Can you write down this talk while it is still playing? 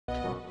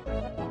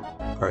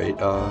Right,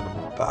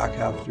 back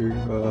after, I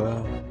don't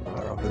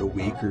know, about a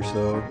week or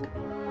so.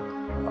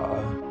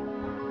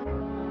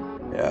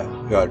 Yeah,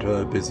 got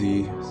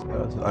busy. I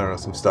don't know,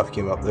 some stuff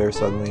came up there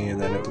suddenly,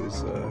 and then it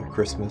was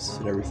Christmas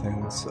and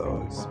everything, so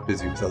I was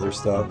busy with other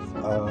stuff.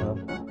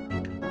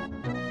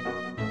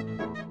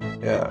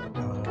 Yeah,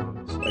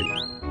 so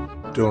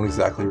I don't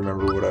exactly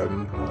remember what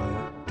I'm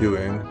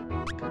doing.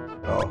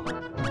 Oh.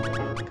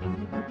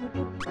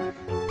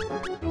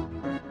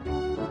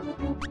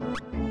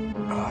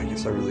 I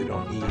guess I really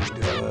don't need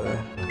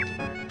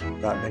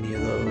that many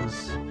of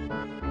those.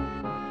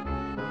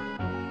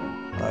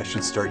 I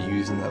should start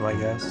using them, I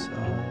guess.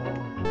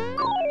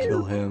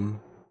 Kill him.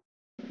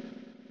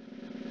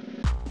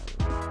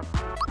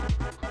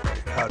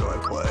 Right, how do I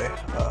play?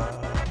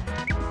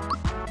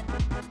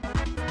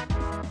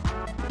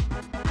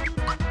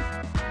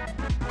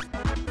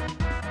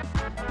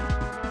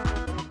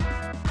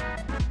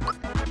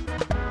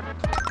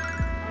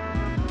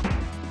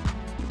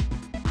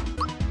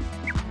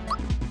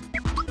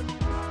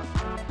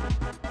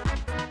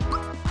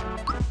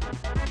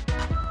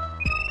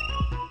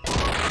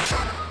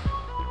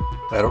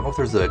 I don't know if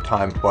there's a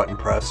timed button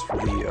press for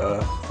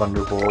the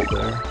Thunderbolt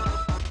there.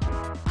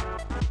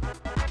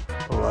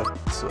 Well,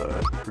 that's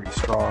pretty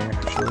strong,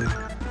 actually.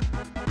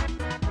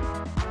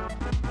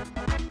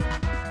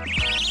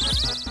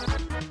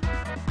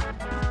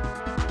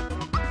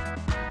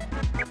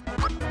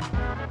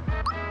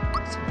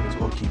 So might as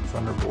well keep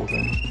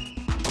Thunderbolting.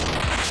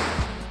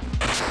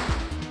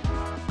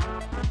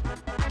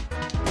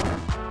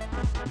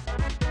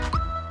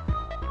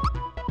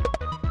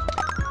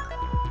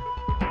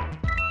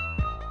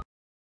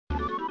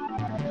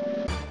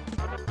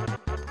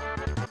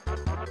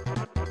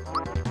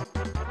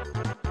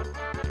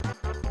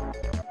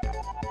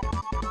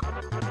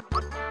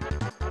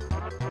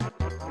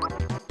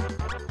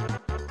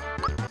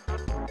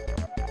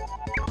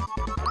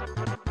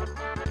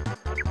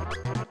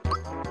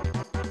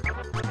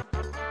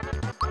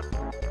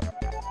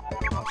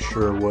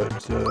 Sure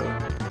what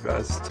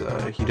best.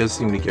 He does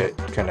seem to get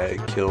kind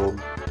of killed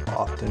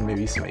often.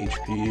 Maybe some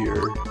HP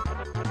or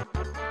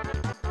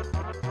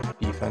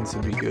defense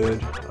would be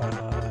good. I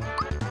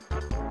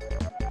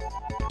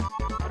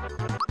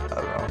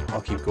don't know.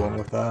 I'll keep going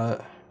with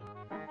that.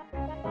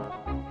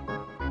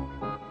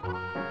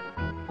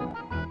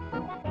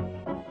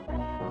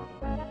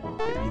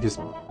 Okay, he just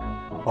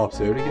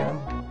pops out again.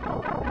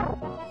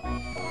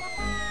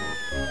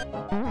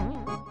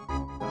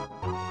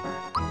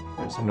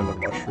 Another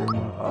mushroom.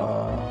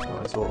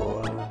 Might as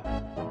well.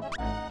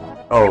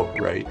 Oh,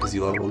 right, because he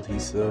leveled,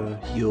 he's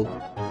healed.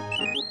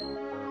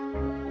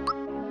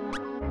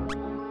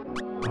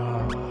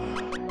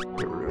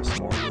 Get rid of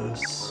some more of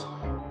this.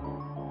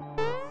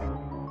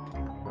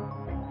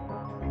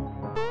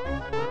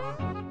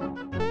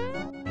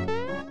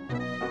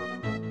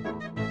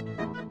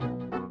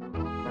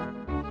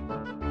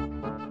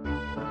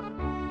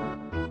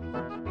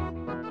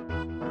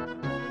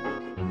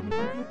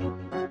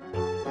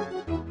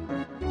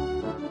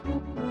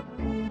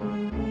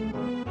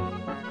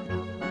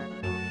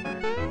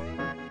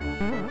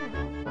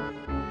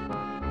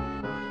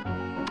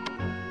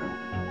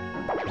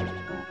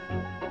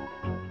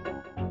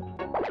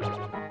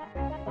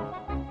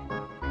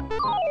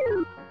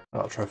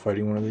 I'll try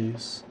fighting one of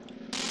these.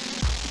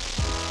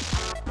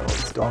 Oh,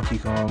 it's Donkey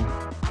Kong.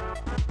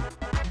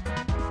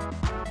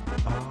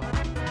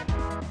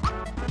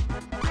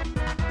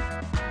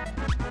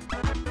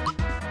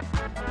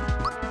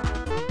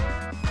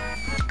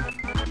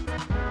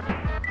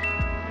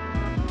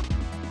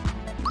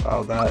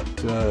 Wow, that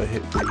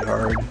hit pretty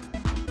hard.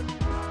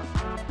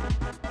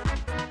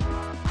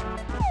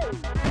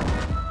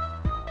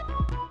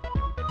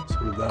 So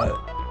did that.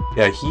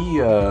 Yeah,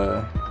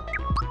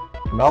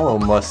 Mallow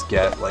must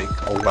get like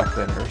a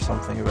weapon or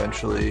something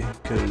eventually,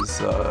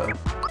 because I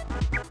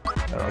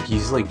don't know,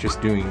 he's like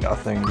just doing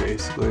nothing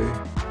basically.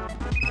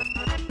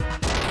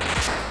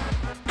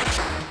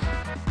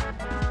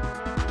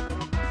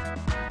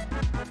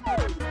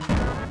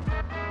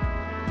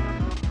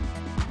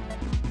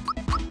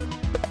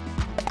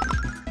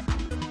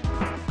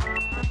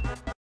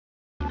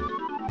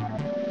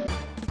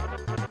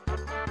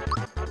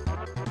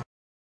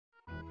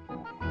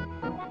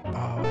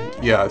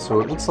 Yeah, so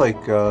it looks like,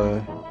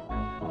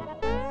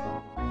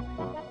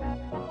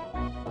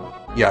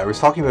 yeah, I was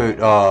talking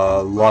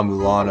about, La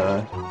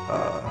Mulana,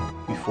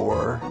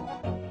 before.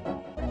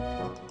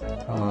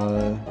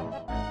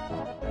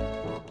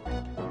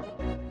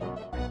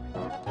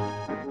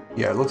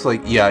 Yeah, it looks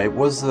like, yeah, it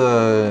was,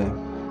 I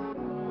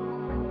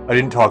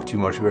didn't talk too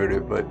much about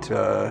it, but,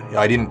 yeah,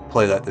 I didn't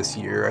play that this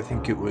year. I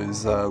think it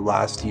was,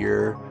 last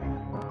year.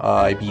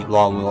 I beat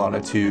La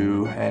Mulana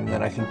 2, and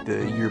then I think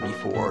the year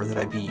before that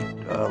I beat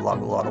La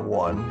Mulana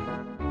 1.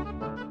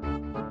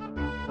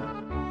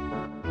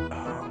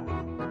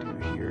 What do we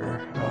do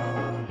here?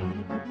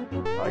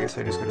 I guess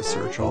I just gotta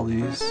search all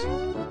these.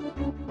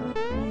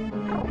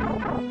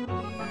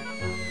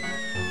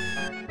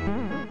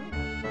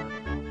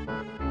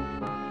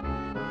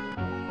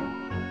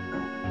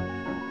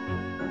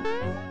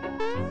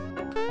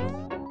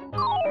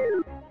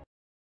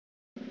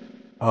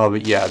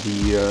 But yeah,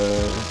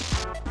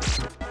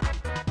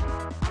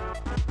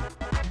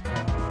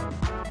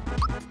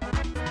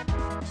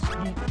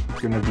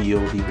 gonna be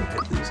able to even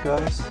hit these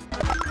guys?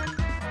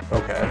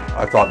 Okay,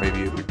 I thought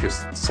maybe it would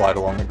just slide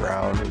along the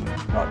ground and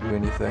not do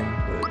anything,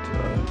 but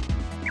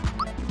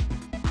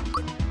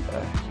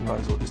he might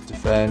as well just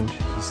defend.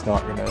 He's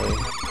not gonna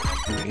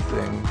do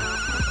anything.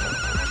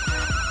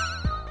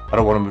 I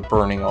don't want him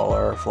burning all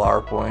our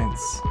flower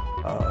points,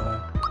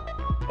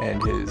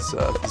 and his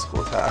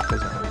physical attack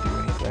doesn't really do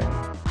anything.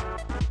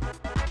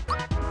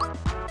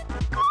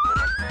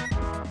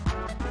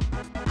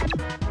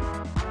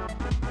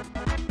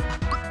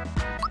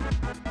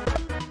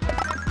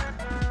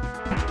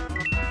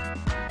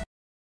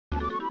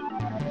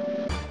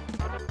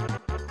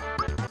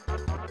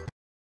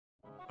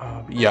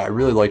 Yeah, I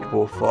really liked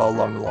both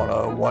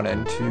Lungmelona 1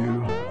 and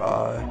 2.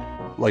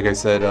 Like I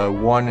said,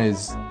 1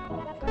 is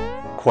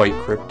quite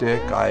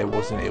cryptic. I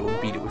wasn't able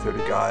to beat it without a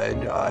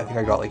guide. I think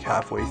I got like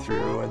halfway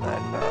through and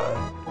then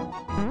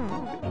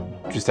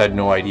just had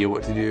no idea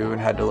what to do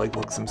and had to like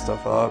look some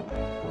stuff up.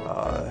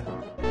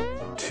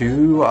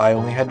 2, I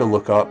only had to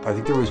look up, I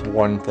think there was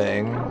one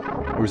thing.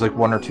 There was like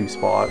 1 or 2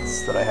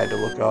 spots that I had to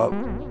look up.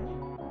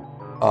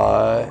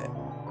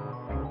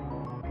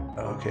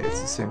 Okay,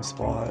 it's the same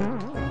spot.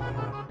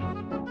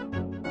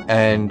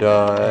 And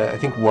I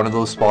think one of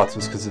those spots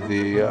was because of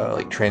the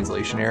like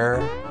translation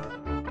error.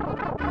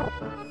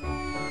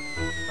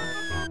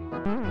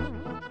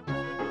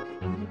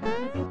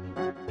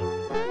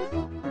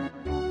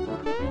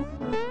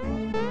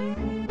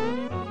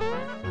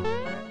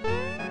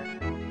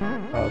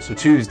 So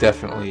 2 is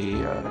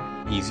definitely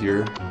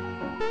easier.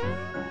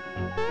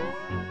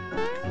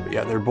 But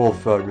yeah, they're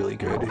both really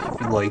good.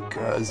 If you like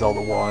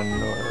Zelda 1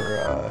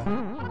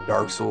 or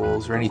Dark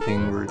Souls or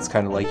anything where it's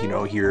kind of like, you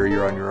know, here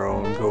you're on your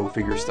own, go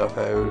figure stuff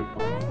out,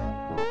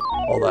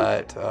 all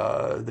that,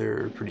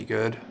 they're pretty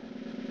good.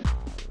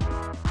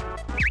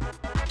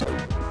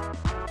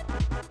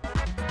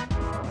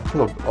 I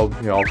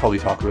think I'll probably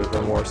talk about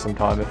them more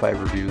sometime if I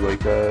ever do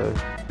like a,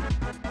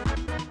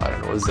 I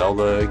don't know, a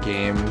Zelda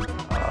game.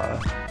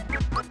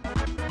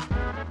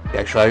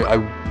 Actually, I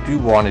do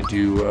want to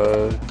do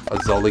a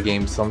Zelda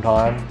game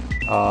sometime.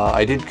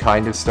 I did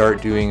kind of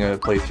start doing a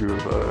playthrough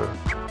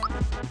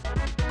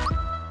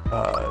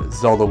of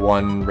Zelda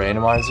 1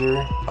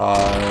 randomizer.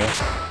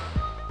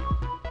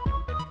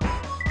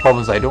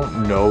 Problem is I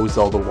don't know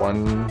Zelda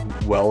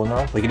 1 well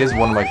enough. Like, it is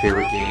one of my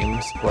favorite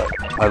games, but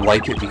I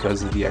like it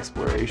because of the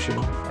exploration,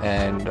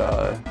 and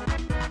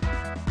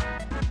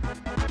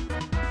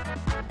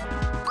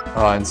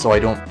so I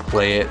don't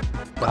play it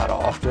that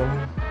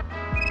often.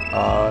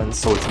 And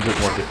so it's a bit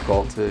more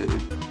difficult to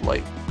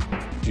like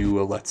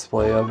do a let's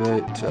play of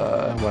it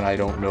when I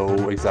don't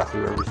know exactly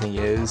where everything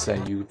is,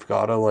 and you've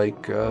gotta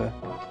like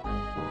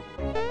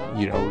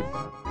you know,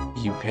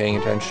 you paying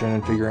attention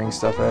and figuring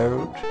stuff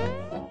out.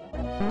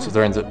 So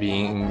there ends up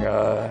being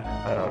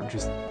I don't know,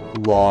 just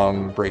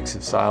long breaks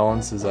of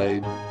silence as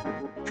I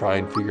try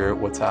and figure out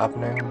what's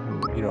happening,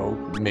 and, you know,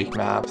 make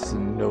maps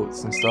and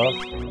notes and stuff.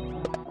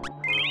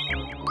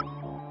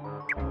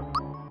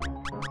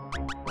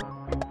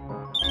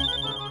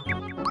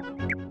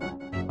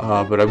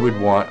 But I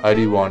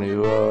do want to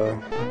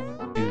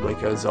do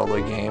like a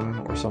Zelda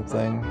game or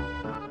something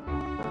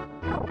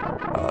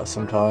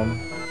sometime.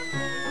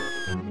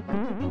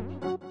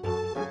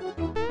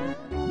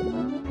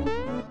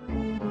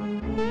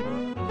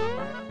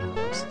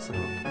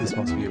 This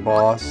must be a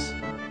boss.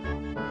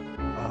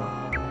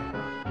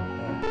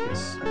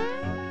 Yes.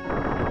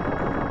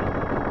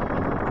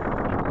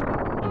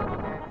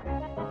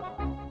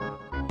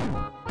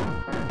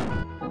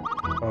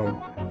 Oh,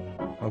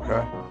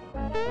 okay.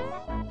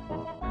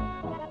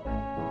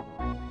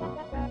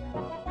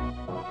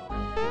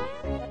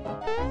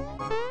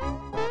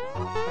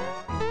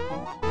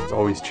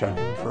 Always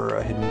checking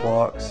for hidden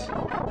blocks.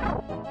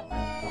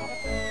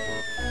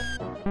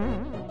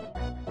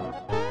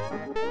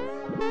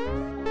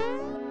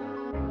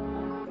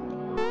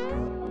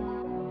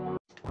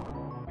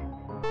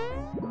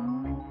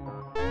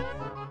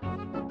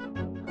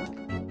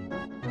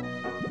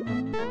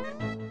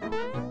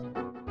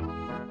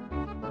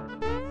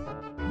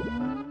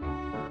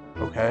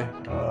 Okay,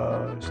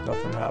 there's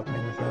nothing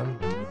happening with him.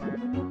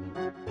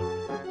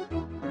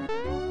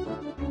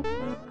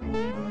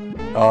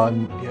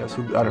 Yeah,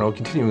 so I don't know,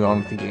 continuing on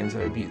with the games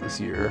that I beat this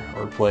year,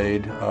 or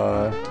played,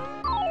 I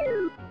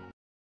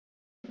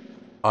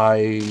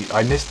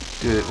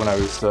missed it when I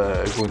was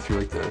going through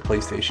like the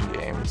PlayStation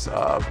games,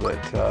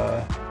 but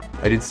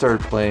I did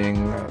start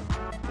playing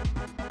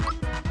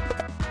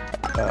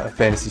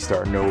Phantasy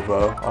Star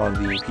Nova on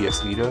the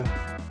PS Vita.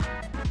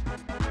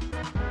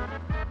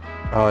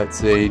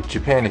 It's a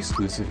Japan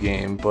exclusive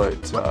game,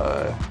 but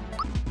I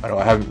don't know,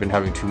 I haven't been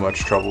having too much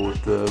trouble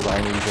with the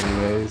language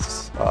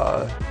anyways.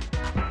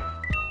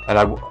 And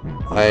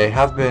I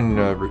have been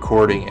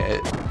recording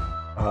it,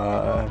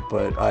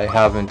 but I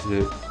haven't,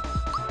 you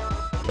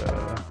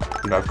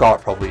know, I've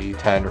got probably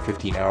 10 or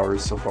 15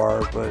 hours so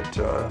far, but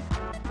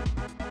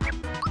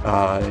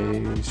I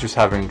was just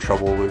having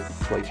trouble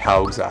with like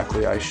how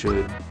exactly I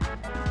should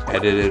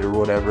edit it or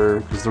whatever,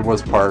 because there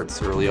was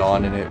parts early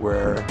on in it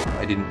where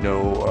I didn't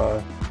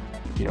know,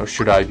 you know,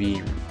 should I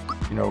be,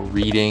 you know,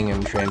 reading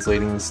and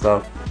translating the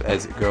stuff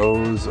as it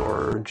goes,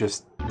 or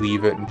just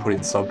leave it and put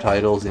in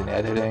subtitles in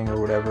editing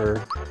or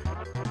whatever.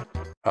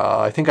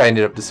 I think I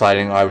ended up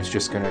deciding I was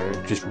just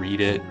gonna just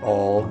read it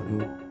all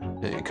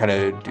and kind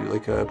of do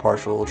like a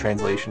partial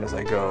translation as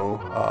I go.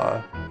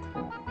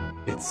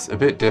 It's a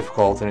bit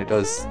difficult and it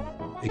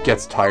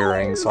gets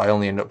tiring, so I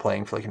only end up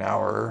playing for like an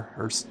hour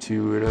or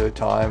two at a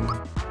time,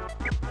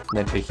 and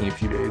then taking a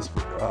few days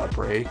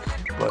break.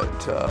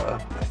 But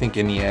I think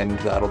in the end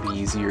that'll be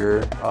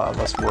easier,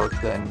 less work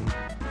than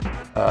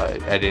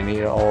editing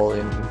it all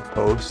in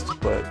post.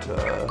 But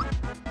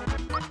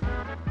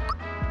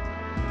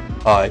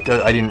I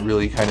didn't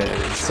really kind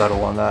of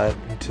settle on that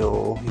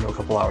until, you know, a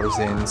couple hours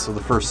in. So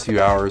the first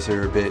few hours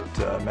are a bit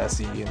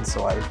messy, and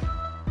so I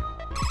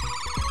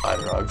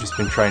don't know, I've just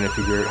been trying to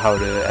figure out how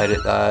to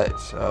edit that.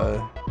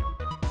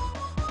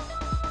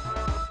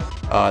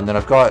 And then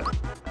I've got,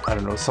 I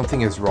don't know, something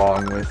is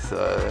wrong with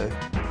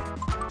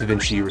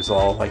DaVinci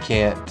Resolve. I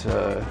can't,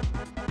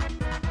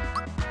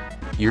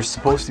 you're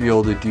supposed to be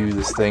able to do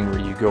this thing where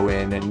you go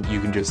in and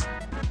you can just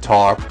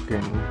talk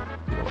and,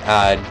 you know,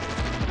 add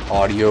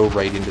audio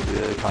right into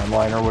the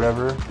timeline or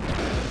whatever.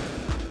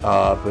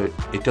 But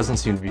it doesn't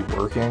seem to be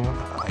working.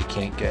 I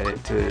can't get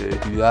it to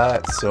do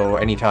that. So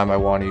anytime I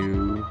want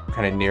to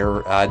kind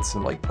of add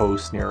some like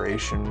post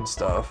narration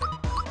stuff,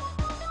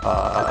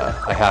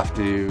 I have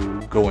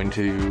to go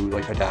into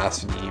like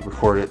Audacity,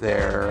 record it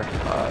there,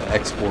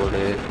 export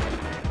it,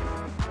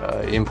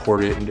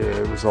 import it into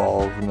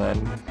Resolve, and then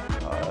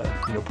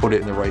you know, put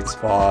it in the right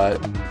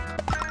spot.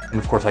 And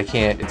of course I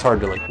can't. It's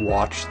hard to like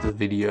watch the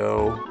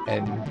video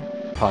and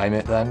time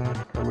it then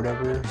or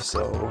whatever.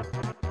 So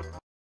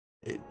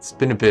it's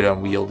been a bit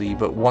unwieldy,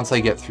 but once I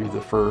get through the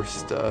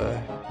first,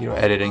 you know,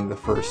 editing the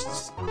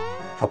first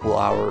couple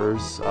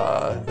hours,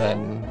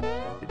 then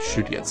it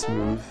should get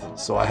smooth.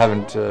 So I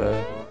haven't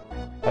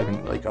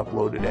like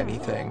uploaded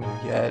anything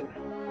yet,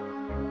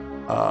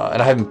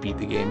 and I haven't beat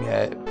the game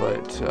yet,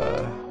 but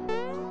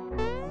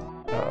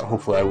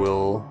hopefully I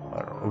will.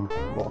 I don't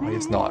know. Well, I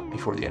guess not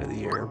before the end of the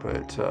year,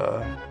 but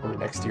maybe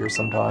next year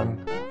sometime.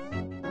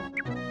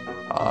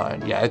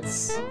 And yeah,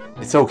 it's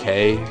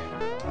okay.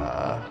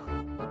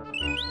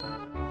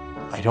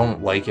 I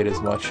don't like it as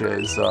much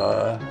as,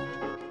 okay.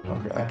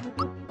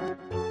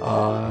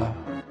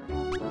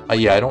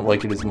 Yeah, I don't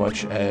like it as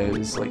much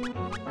as, like,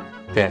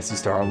 Phantasy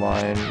Star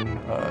Online,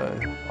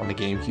 on the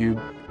GameCube.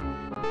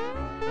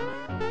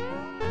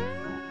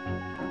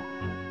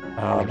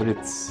 But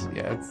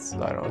yeah, I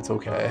don't know, it's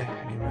okay,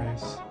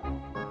 anyways.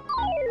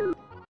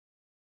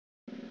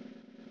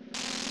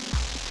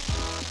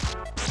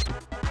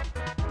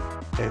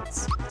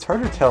 It's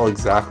hard to tell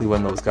exactly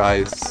when those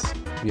guys,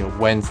 you know,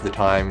 when's the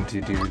time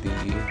to do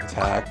the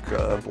attack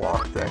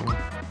block thing.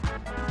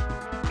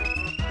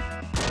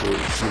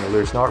 You know,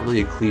 there's not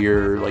really a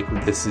clear, like,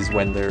 this is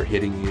when they're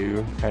hitting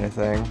you kind of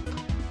thing.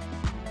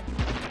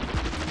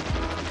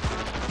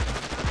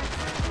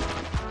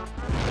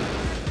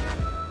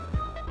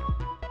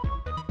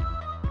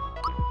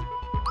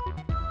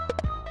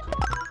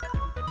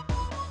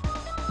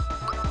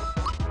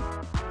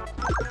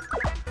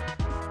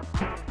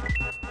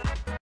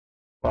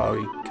 Wow,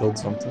 he killed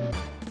something.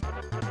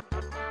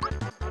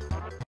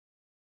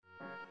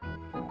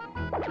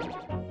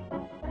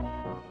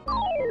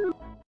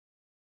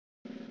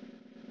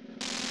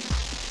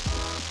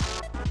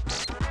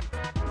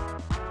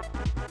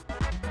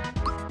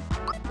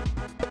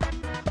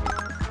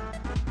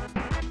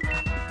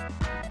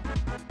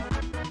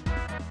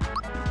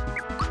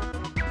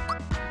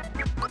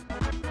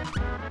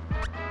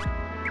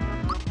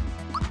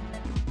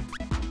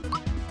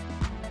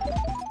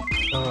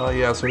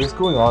 Yeah, so just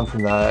going on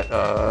from that,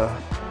 so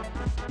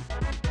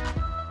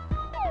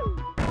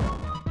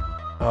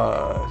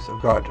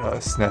I've got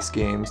SNES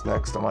games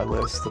next on my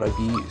list that I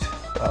beat.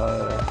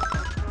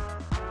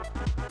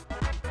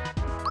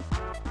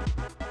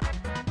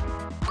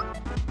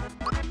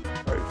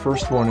 Alright,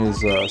 first one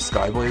is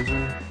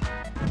Skyblazer.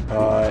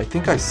 I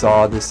think I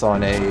saw this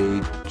on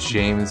a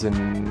James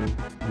and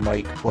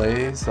Mike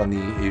Plays on the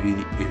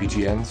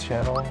AVGN's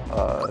channel.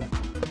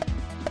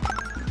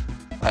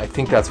 I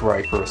think that's where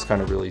I first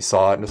kind of really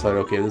saw it and decided,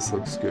 okay, this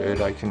looks good,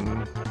 I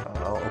can,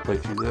 I'll play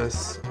through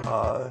this.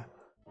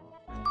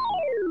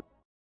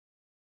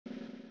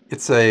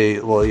 It's a,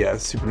 well, yeah,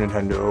 Super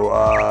Nintendo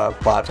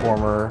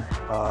platformer.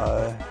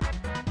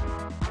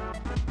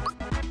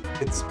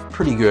 It's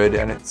pretty good,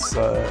 and it's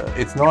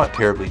not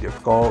terribly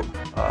difficult.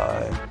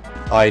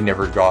 I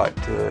never got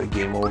to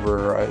game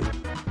over.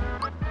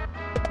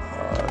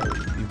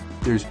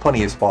 There's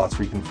plenty of spots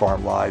where you can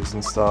farm lives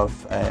and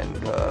stuff,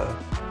 and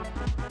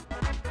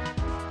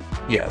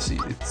yeah, so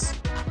it's,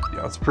 you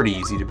know, it's pretty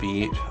easy to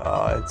beat.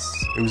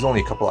 It was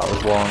only a couple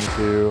hours long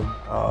too.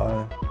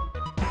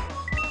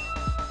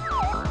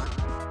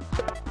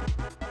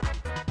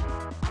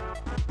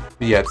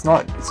 But yeah, it's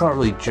not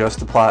really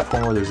just a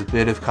platformer. There's a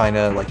bit of kind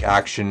of like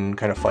action,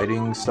 kind of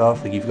fighting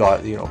stuff. Like you've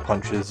got, you know,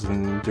 punches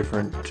and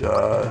different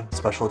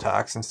special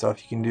attacks and stuff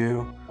you can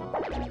do.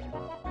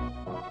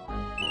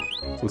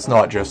 So it's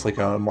not just like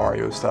a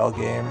Mario style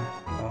game.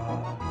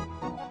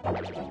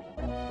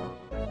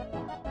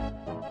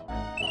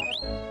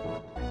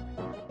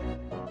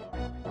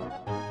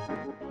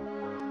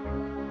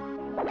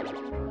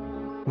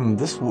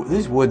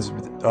 These woods,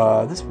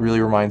 this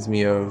really reminds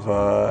me of,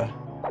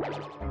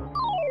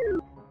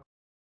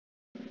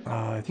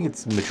 I think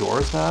it's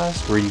Majora's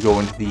Mask, where you go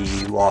into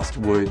the lost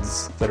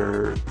woods that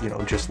are, you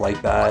know, just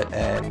like that,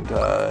 and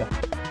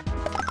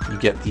you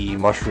get the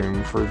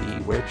mushroom for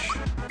the witch.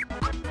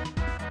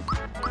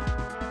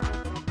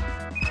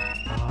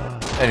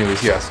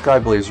 Anyways, yeah, Sky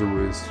Blazer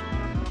was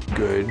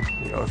good.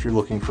 You know, if you're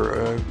looking for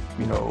a,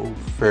 you know,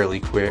 fairly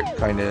quick,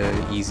 kind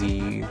of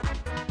easy,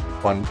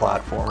 fun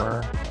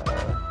platformer.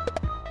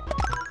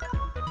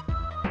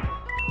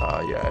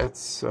 Yeah,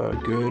 it's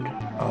good.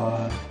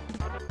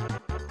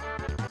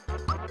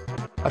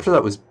 After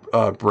that was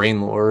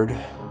Brain Lord.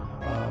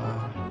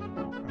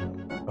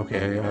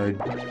 Okay,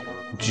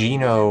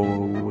 Gino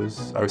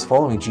was... I was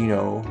following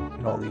Gino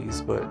in all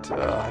these, but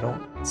I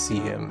don't see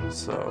him,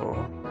 so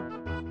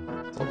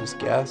I'll just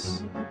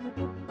guess.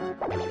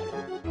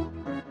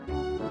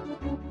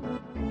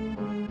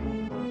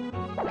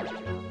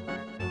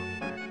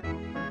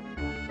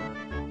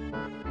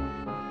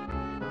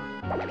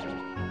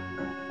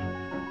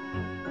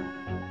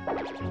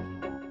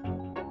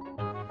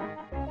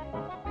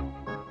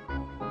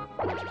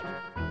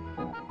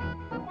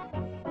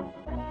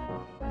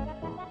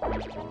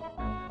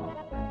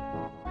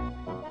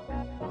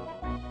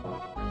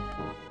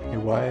 Hey,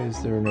 why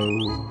is there no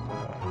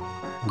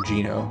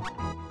Gino?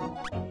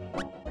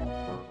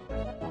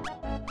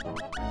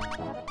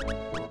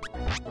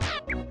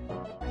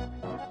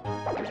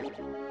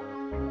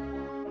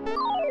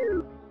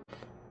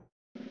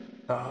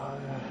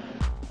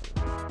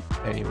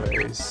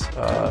 Anyways,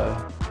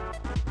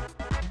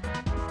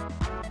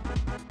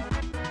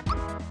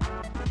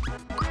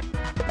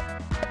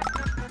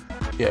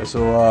 yeah,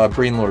 so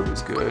Brain Lord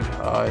was good.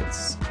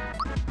 It's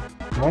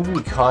reminded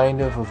me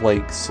kind of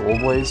like Soul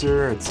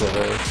Blazer. It's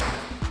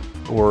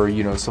or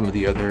you know, some of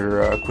the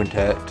other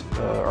Quintet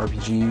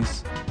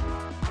RPGs.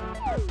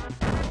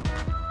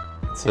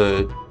 It's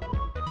a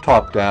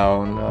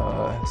top-down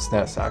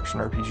SNES action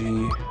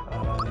RPG.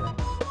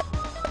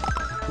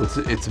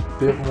 It's a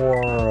bit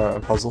more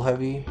puzzle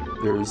heavy.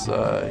 There's you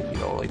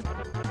know, like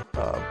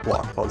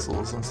block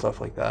puzzles and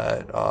stuff like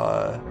that.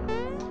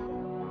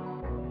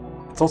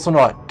 It's also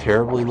not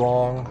terribly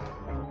long.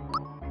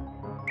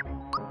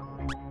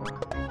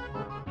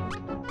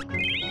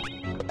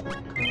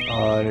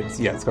 And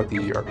it's got the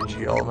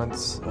RPG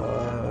elements.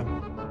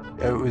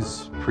 It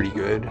was pretty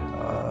good.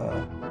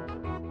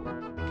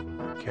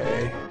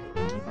 Okay.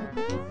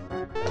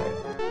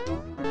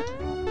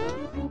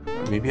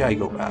 Maybe I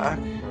go back.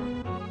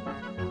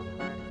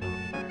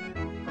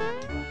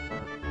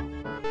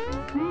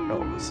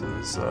 No, this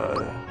is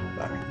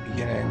back at the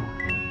beginning.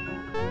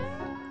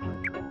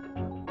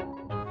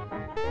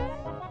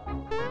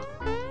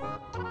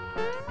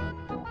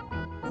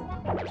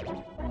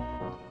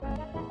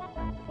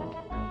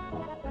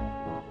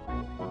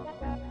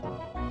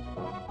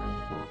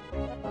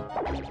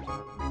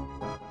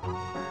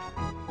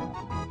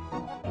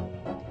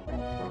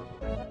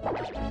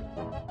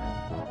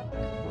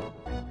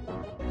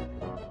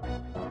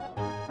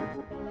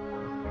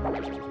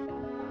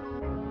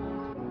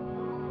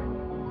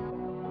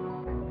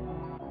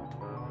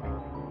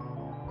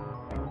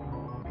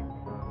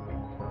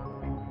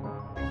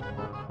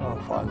 Oh,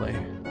 finally.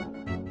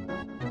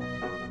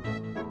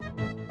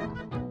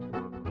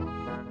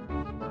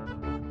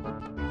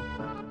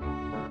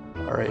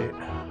 Alright.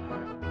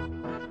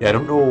 Yeah, I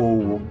don't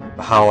know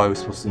how I was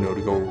supposed to know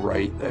to go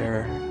right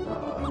there.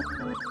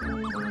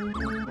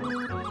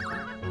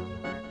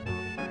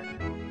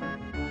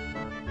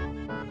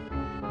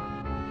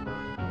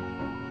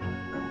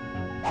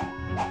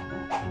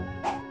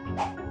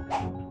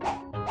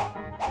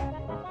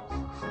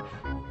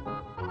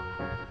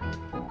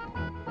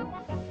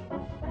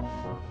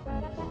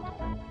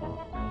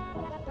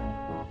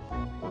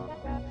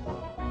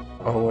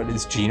 Oh, what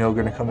is Gino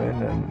gonna come in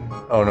and...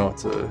 Oh no,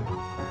 it's a...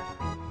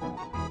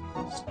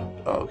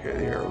 Oh, okay,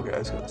 the arrow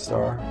guy's got the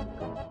star.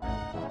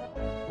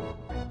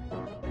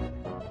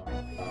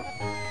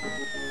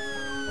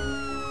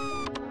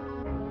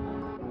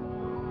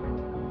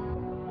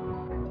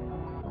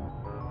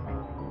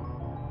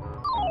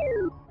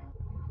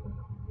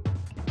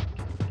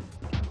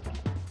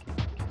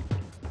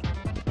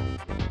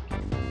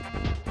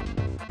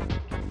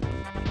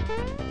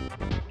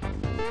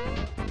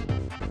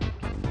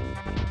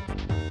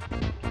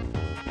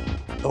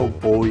 Oh,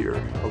 Bowyer.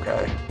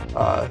 Okay.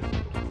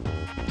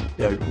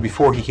 Yeah,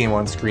 before he came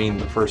on screen,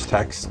 the first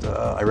text,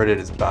 I read it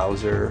as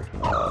Bowser.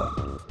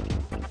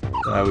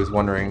 And I was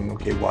wondering,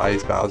 okay, why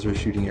is Bowser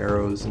shooting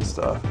arrows and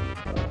stuff?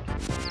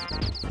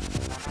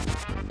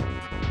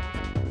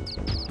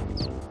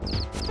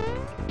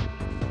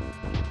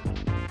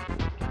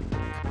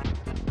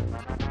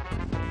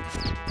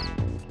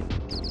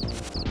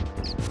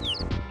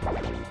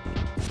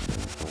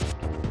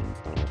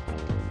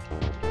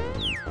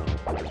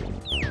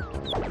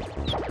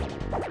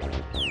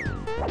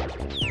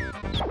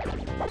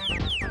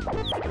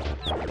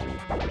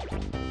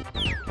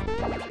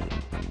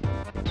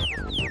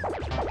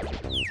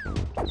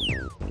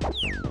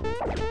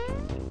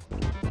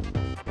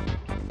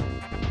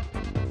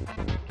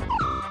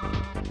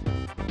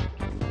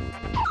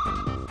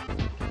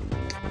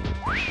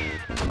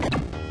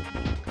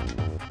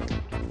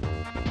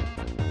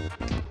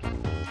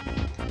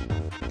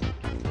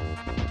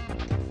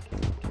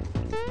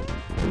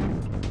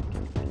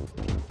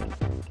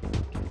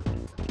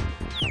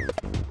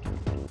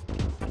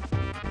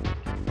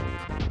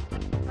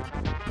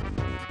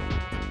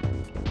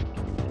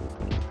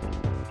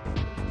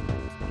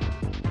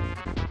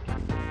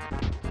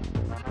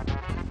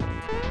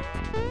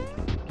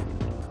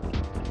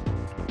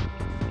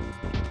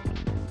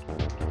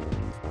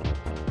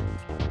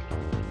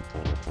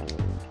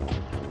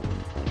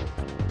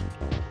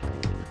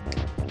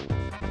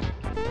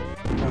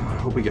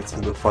 I hope we get to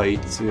the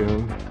fight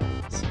soon.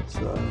 This is,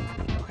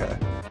 okay.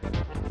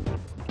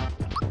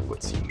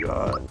 What's he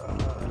got?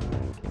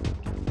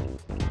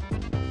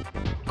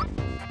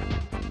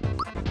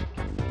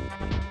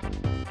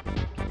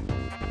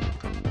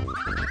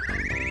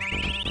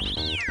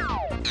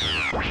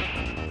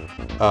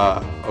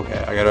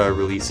 Okay, I gotta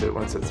release it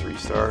when it's at 3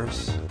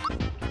 stars.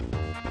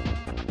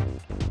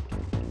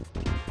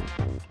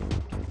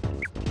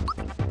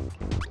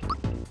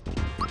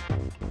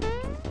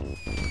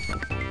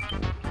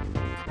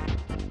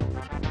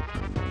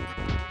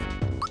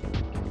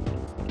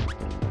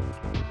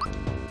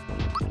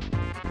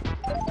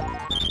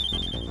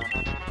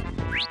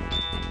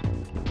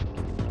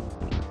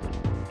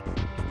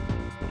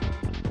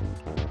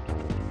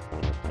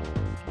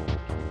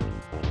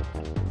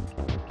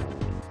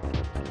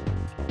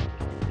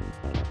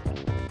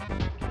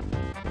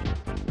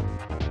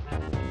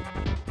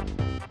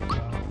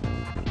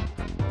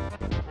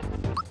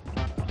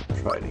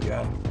 Try it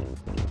again.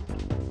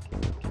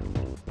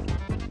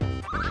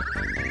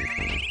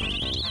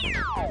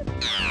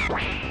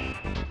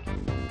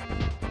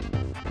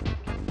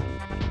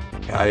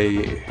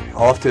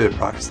 I'll have to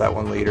practice that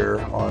one later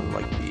on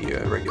like the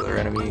regular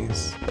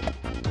enemies.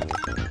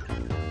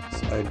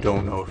 So I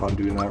don't know if I'm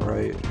doing that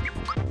right.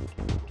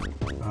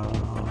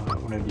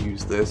 I'm gonna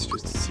use this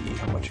just to see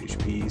how much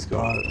HP he's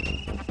got.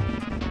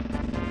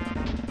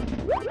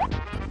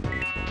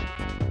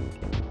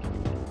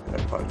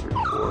 Okay,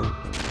 534.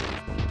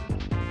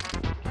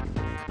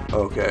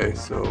 Okay,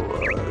 so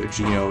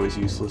Geno is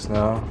useless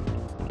now.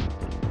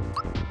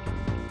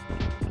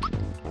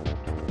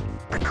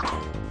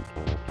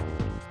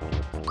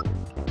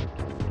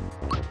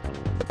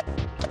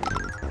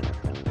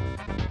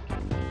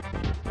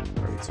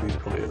 Alright, so he's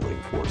probably at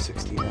like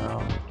 460 now.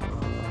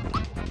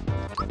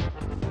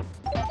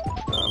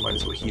 Might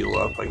as well heal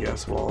up, I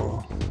guess,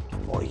 while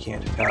he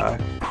can't attack.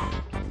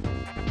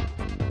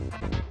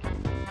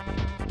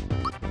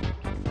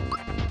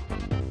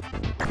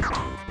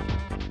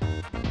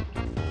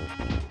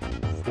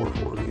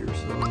 440 or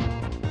so.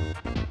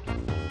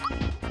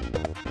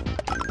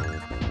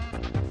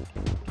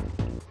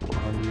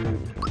 400.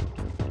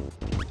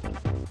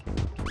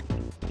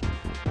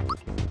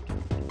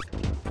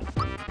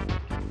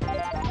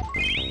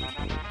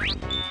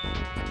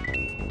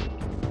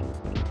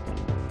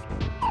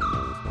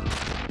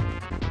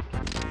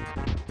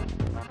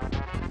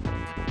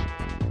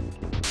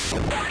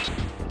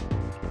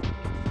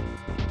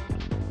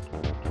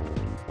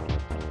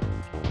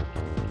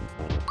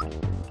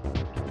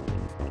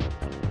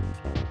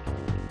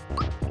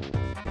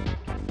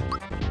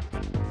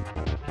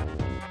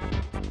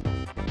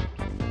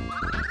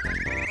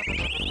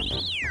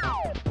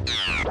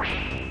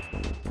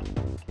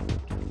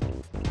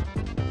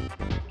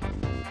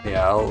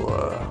 Yeah, I'll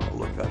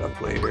look that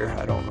up later.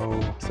 I don't know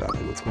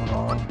exactly what's going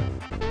on.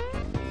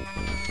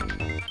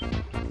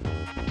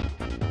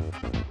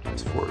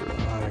 It's for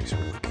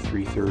actually like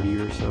 330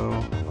 or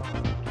so.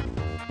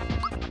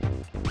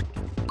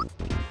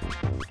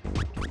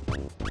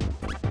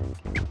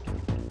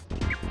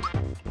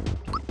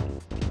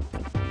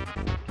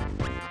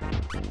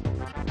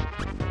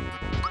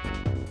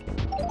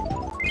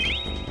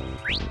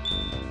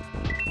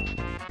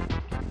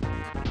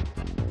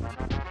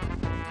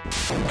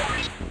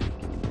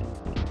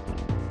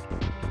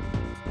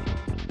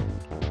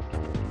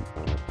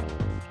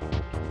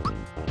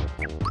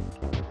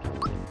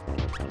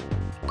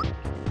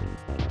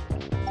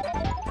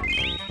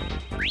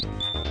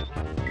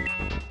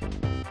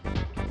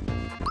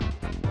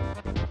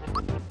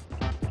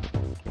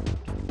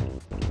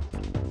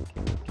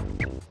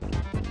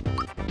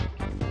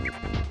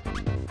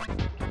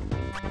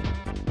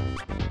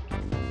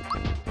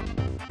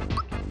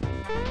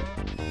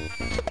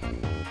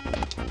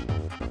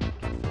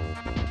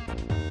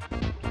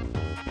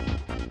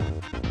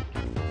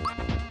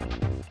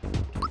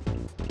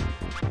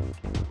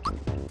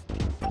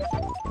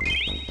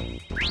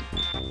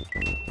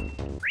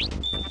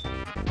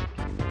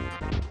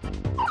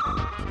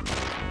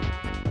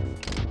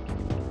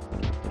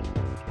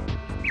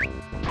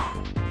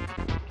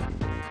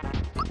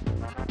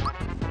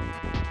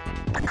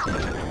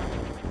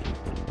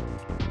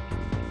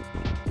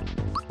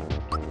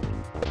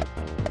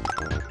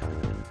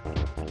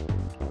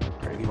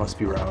 must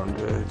be around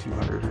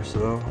 200 or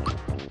so.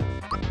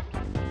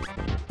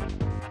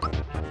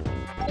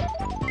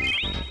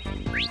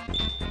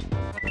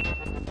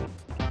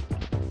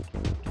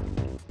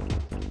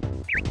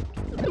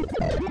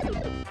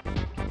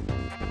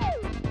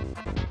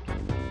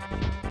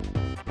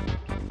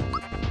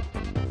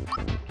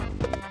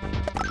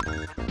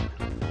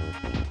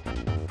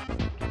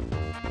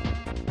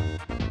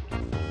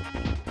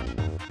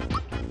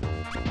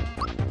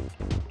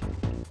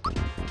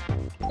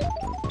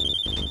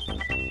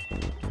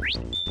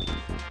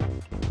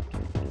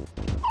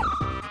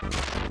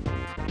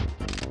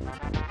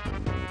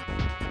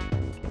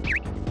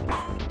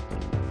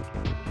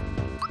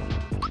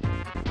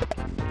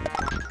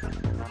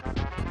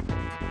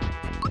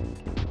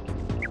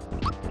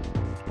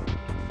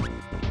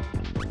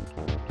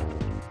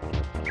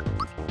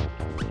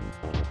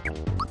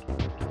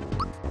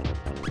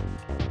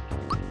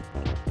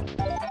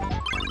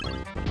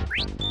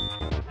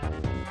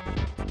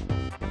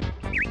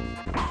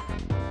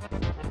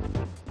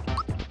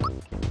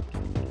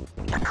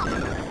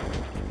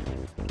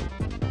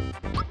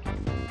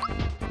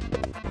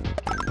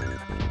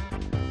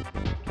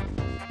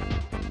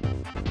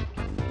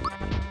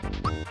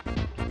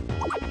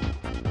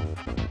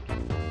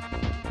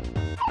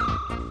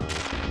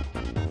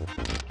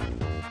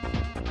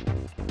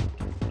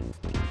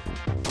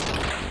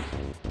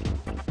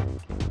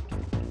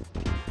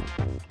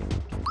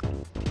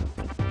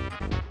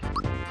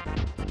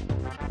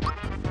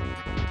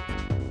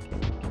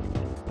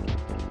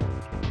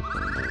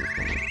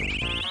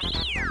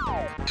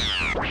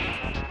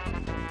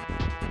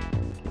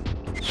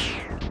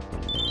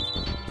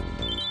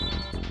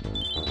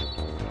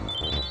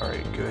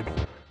 Alright, good.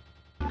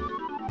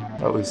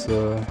 That was,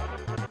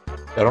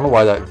 I don't know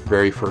why that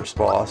very first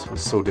boss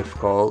was so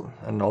difficult,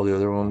 and all the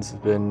other ones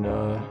have been,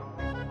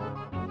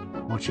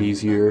 much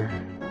easier.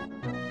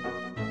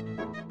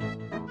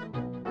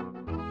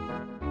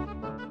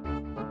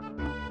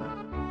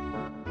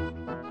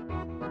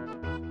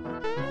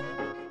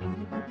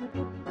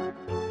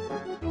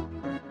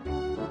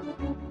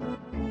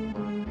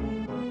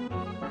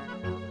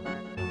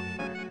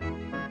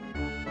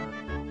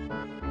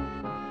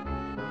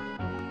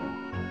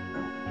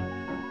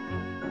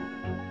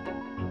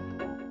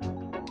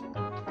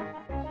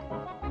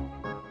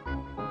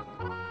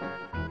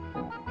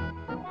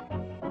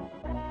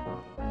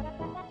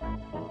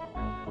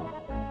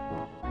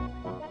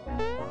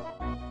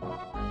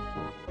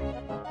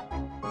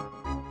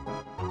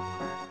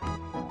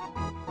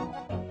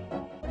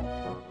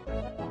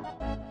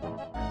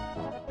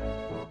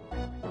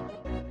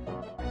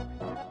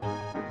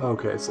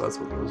 Okay, so that's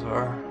what those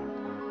are.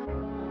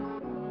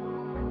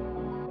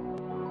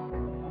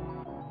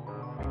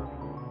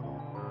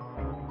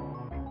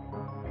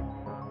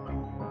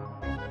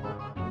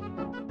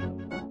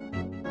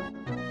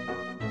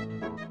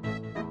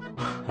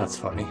 That's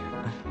funny.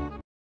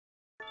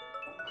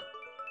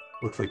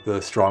 Looked like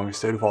the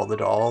strongest out of all the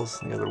dolls.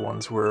 The other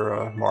ones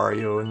were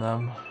Mario in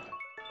them.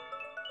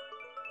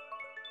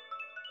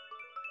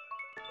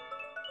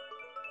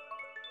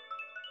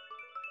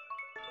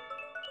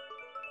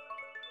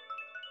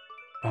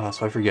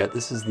 So I forget,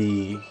 this is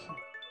the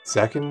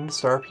second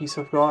star piece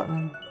I've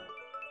gotten?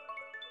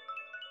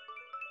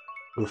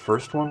 Or the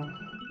first one?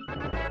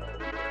 I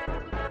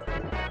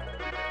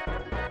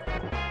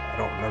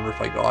don't remember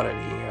if I got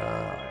any,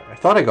 I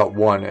thought I got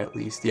one at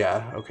least,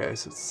 yeah, okay,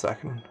 so it's the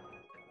second.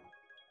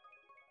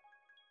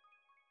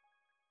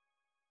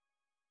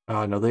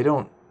 No, they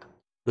don't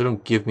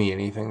give me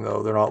anything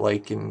though, they're not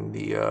like in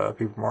the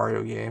Paper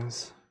Mario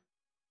games.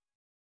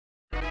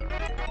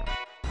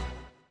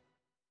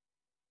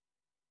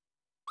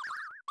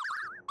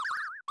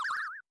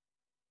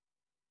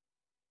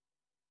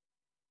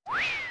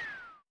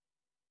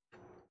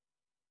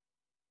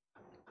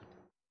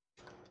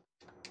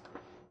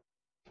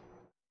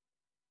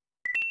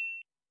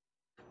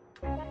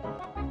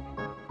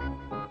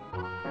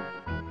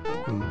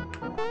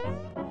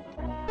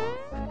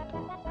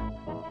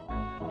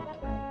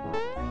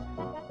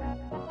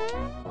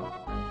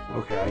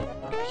 Okay,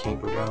 I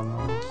can't go down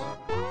those.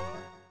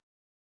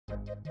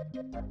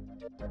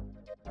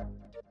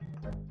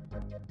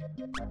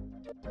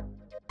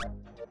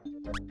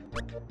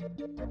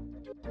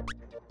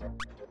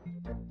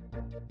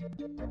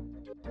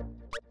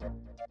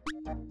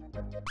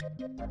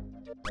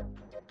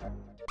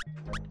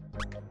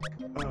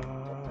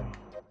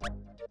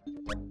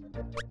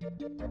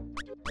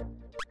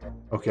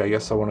 Okay, I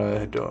guess I want to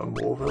head to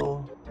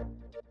Moleville.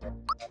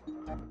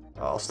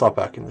 I'll stop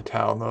back in the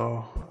town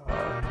though.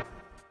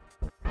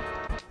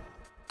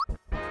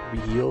 Be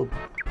healed?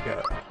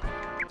 Yeah.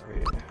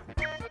 Right.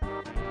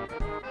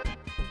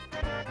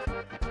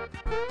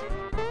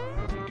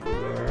 Let me go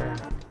there.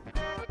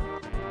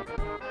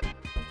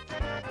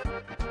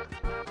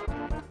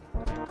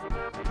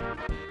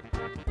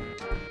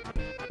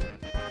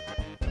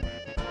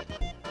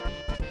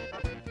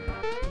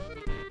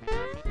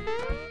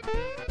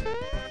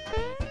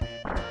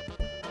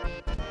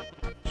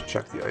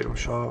 Check the item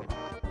shop.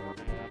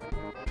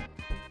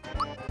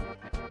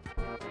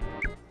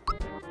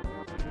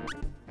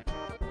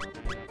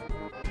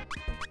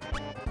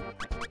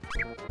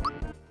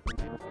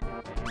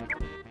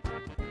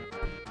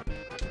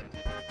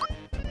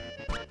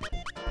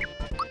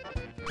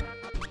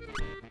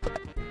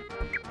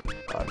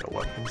 No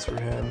weapons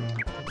for him.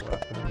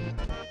 Weapon.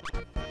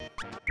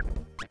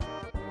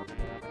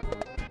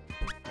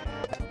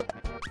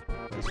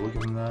 We'll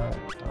give him that.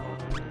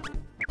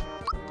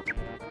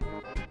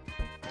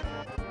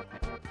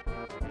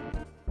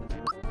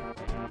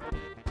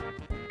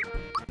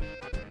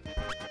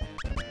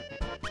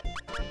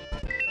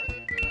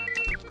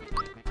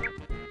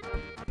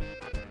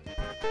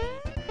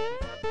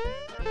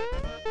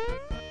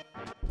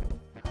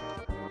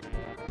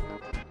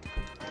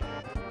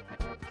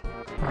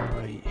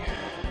 Alright.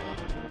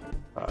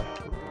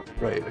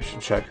 Right, I should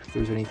check if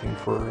there's anything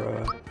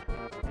for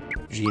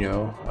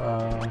Gino.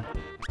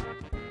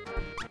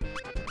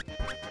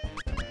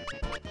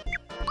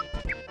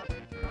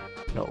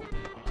 Nope.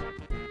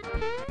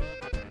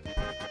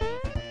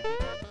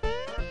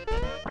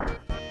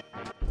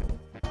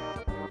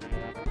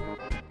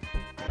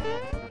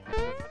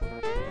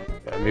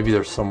 Yeah, maybe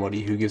there's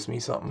somebody who gives me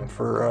something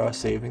for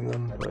saving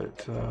them,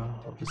 but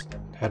I'll just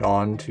head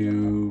on to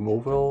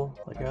Mobile,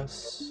 I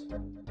guess.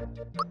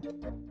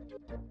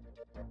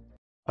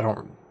 I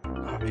don't.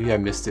 Maybe I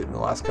missed it in the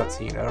last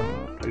cutscene.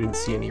 I didn't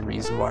see any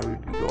reason why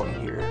we'd be going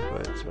here,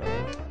 but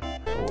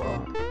oh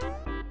well.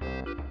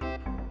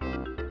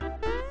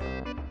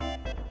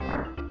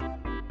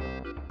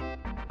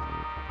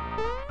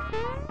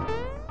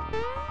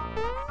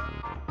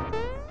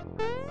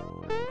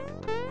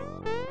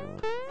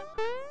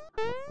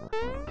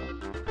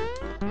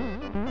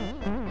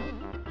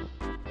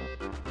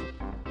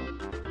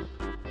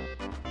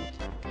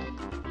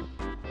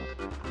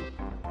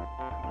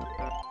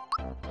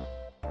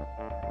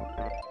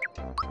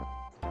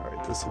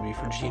 This will be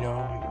for Gino.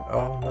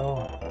 Oh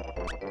no.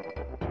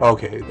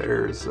 Okay,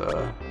 there's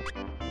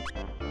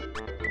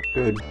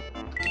good.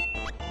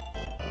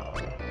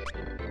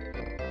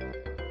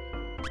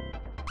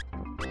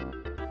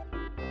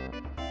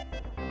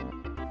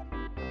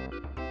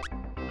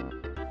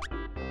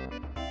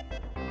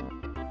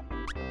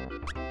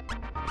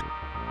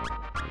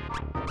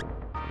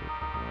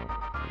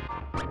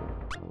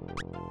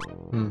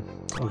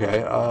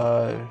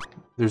 Okay,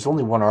 there's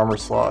only one armor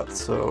slot,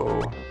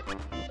 so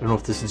I don't know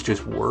if this is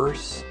just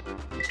worse.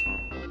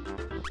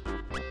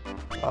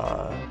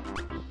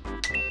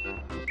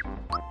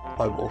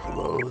 Buy both of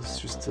those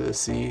just to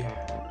see.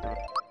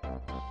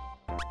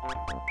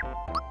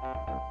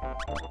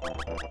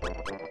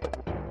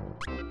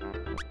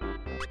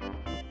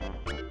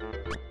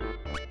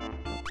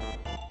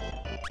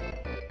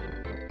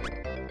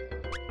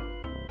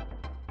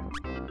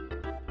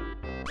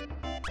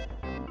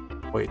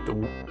 Wait,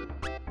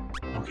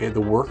 okay,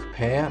 the work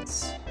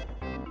pants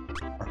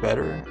are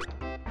better.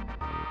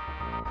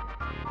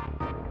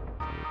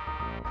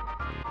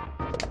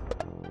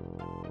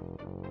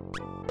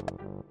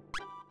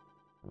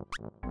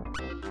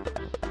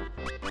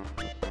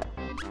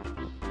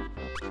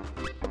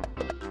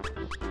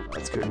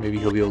 That's good. Maybe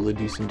he'll be able to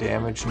do some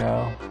damage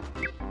now.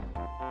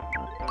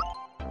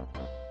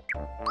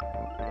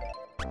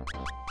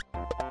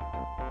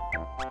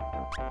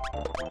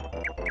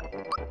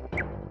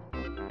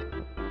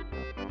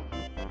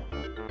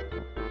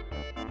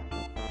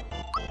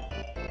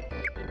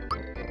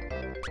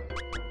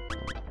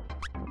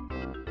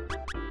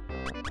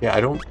 Yeah, I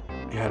don't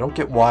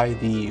get why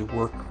the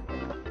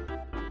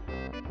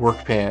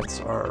work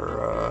pants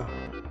are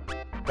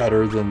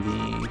better than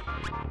the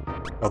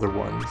other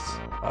ones.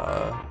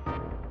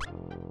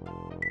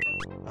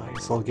 I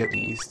guess I'll get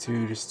these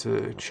two just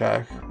to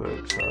check,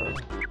 but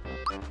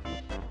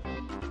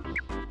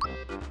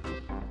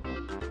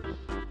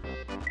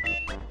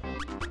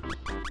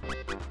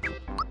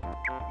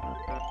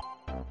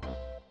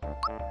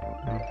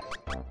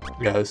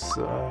yeah, this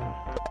I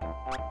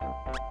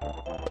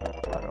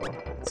don't know,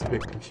 it's a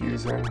bit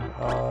confusing.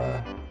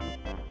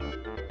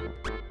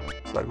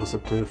 So that goes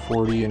up to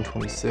 40 and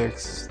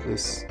 26.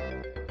 This.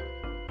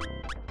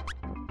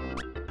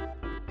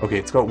 Okay,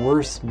 it's got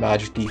worse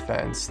magic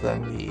defense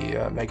than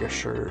the Mega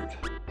Shirt,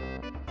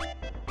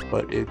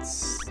 but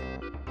it's...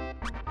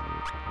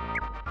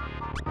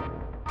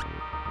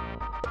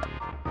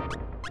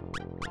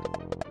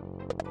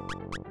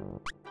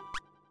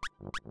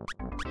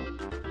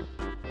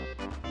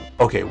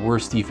 Okay,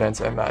 worse defense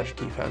and magic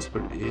defense,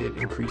 but it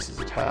increases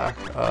attack.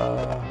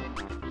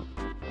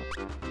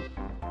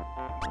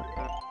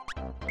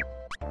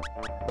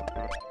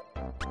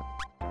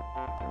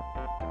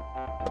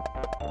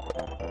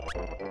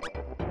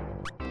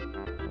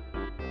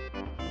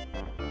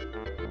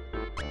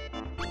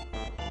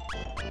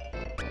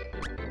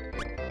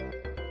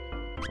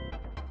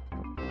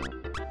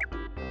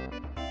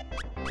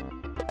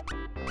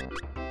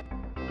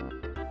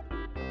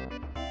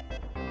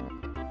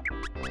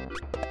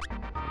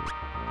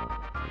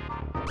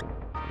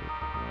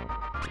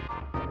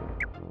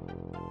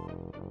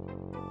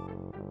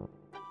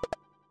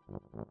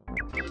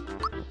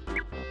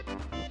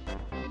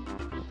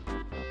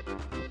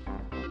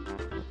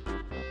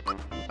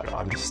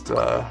 I'm just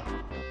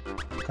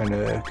kind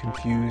of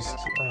confused.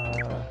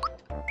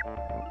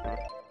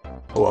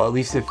 Well, at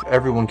least if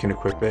everyone can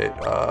equip it,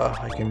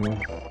 I can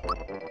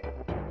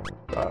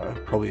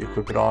probably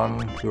equip it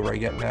on whoever I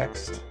get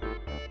next.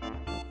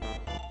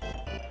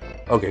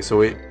 Okay,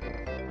 so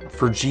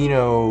for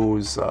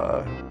Geno's,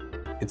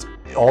 it's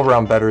all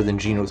around better than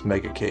Geno's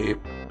Mega Cape.